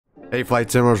Hey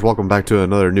Flight Simmers, welcome back to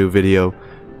another new video.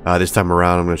 This time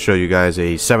around I'm going to show you guys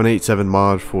a 787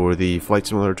 mod for the Flight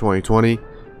Simulator 2020.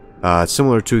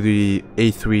 Similar to the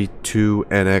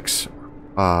A32NX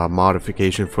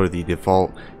modification for the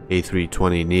default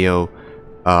A320neo.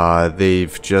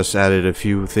 They've just added a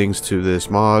few things to this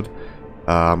mod.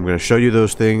 I'm going to show you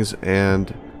those things,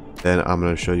 and then I'm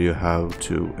going to show you how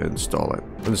to install it.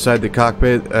 Inside the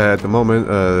cockpit at the moment,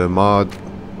 the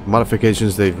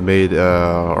modifications they've made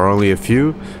are only a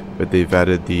few, but they've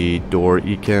added the door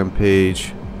eCam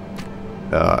page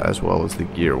as well as the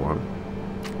gear one.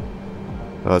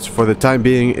 So for the time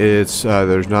being, it's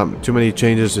there's not too many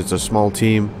changes. It's a small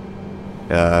team,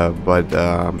 but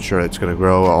I'm sure it's going to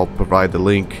grow. I'll provide the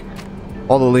link,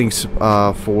 all the links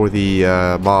for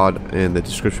the mod in the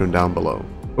description down below.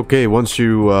 Okay, once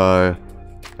you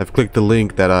have clicked the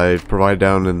link that I provide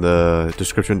down in the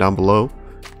description down below,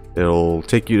 it'll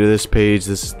take you to this page,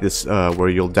 where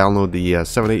you'll download the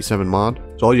 787 mod.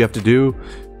 So all you have to do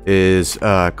is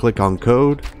click on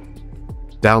code,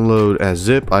 download as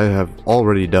zip. I have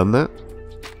already done that.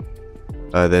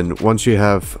 Then once you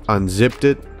have unzipped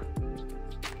it,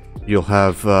 you'll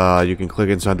have you can click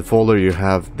inside the folder. You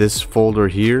have this folder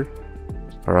here.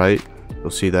 All right, you'll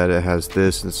see that it has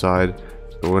this inside.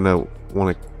 So we're gonna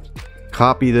want to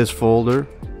copy this folder.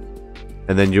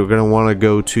 And then you're going to want to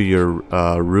go to your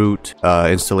root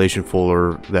installation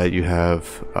folder that you have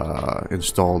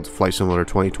installed Flight Simulator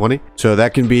 2020. So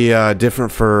that can be different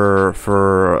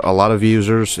for a lot of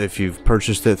users. If you've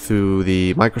purchased it through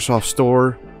the Microsoft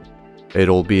Store,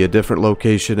 it'll be a different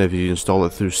location. If you install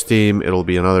it through Steam, it'll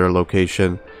be another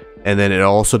location. And then it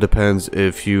also depends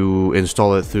if you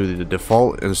install it through the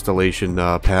default installation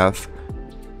path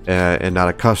and not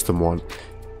a custom one.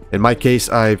 In my case,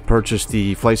 I purchased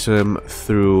the Flight Sim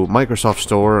through Microsoft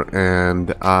Store,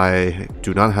 and I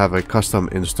do not have a custom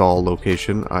install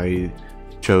location. I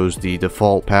chose the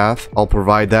default path. I'll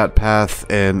provide that path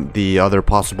and the other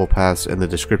possible paths in the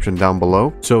description down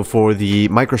below. So for the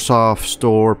Microsoft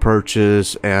Store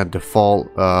purchase and default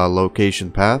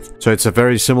location path, so it's a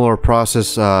very similar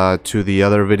process to the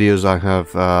other videos I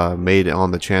have made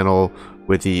on the channel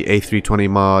with the A320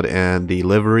 mod and the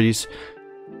liveries.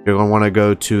 You're going to want to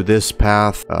go to this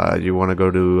path. You want to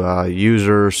go to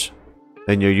users,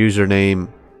 then your username,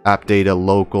 AppData,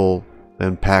 local,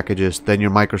 then packages, then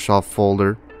your Microsoft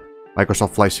folder,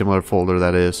 Microsoft Flight Simulator folder,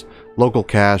 that is,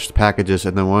 LocalCache, packages,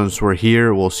 and then once we're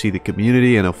here, we'll see the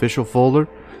community and official folder.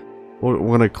 We're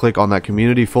going to click on that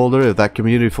community folder. If that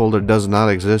community folder does not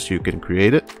exist, you can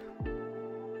create it.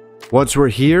 Once we're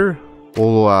here,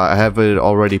 we'll have it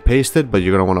already pasted, but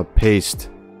you're going to want to paste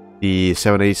the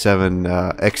 787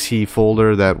 XE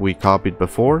folder that we copied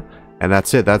before, and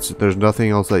that's it. There's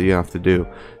nothing else that you have to do.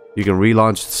 You can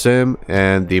relaunch the sim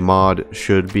and the mod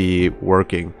should be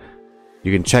working.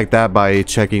 You can check that by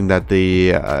checking that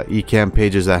the eCam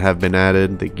pages that have been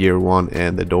added, the gear one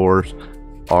and the doors,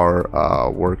 are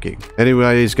working.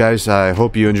 Anyways guys, I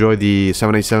hope you enjoyed the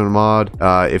 787 mod.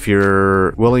 If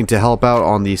you're willing to help out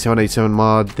on the 787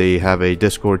 mod, they have a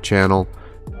Discord channel.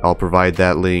 I'll provide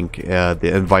that link,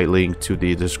 the invite link to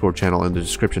the Discord channel in the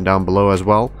description down below as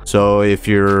well. So if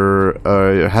you're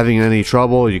having any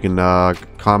trouble, you can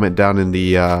comment down in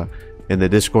the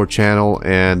Discord channel,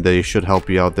 and they should help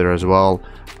you out there as well.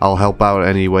 I'll help out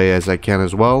any way as I can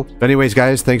as well. But anyways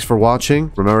guys, thanks for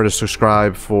watching. Remember to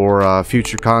subscribe for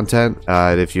future content.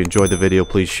 If you enjoyed the video,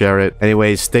 please share it.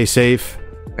 Anyways, stay safe,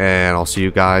 and I'll see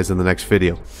you guys in the next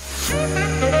video.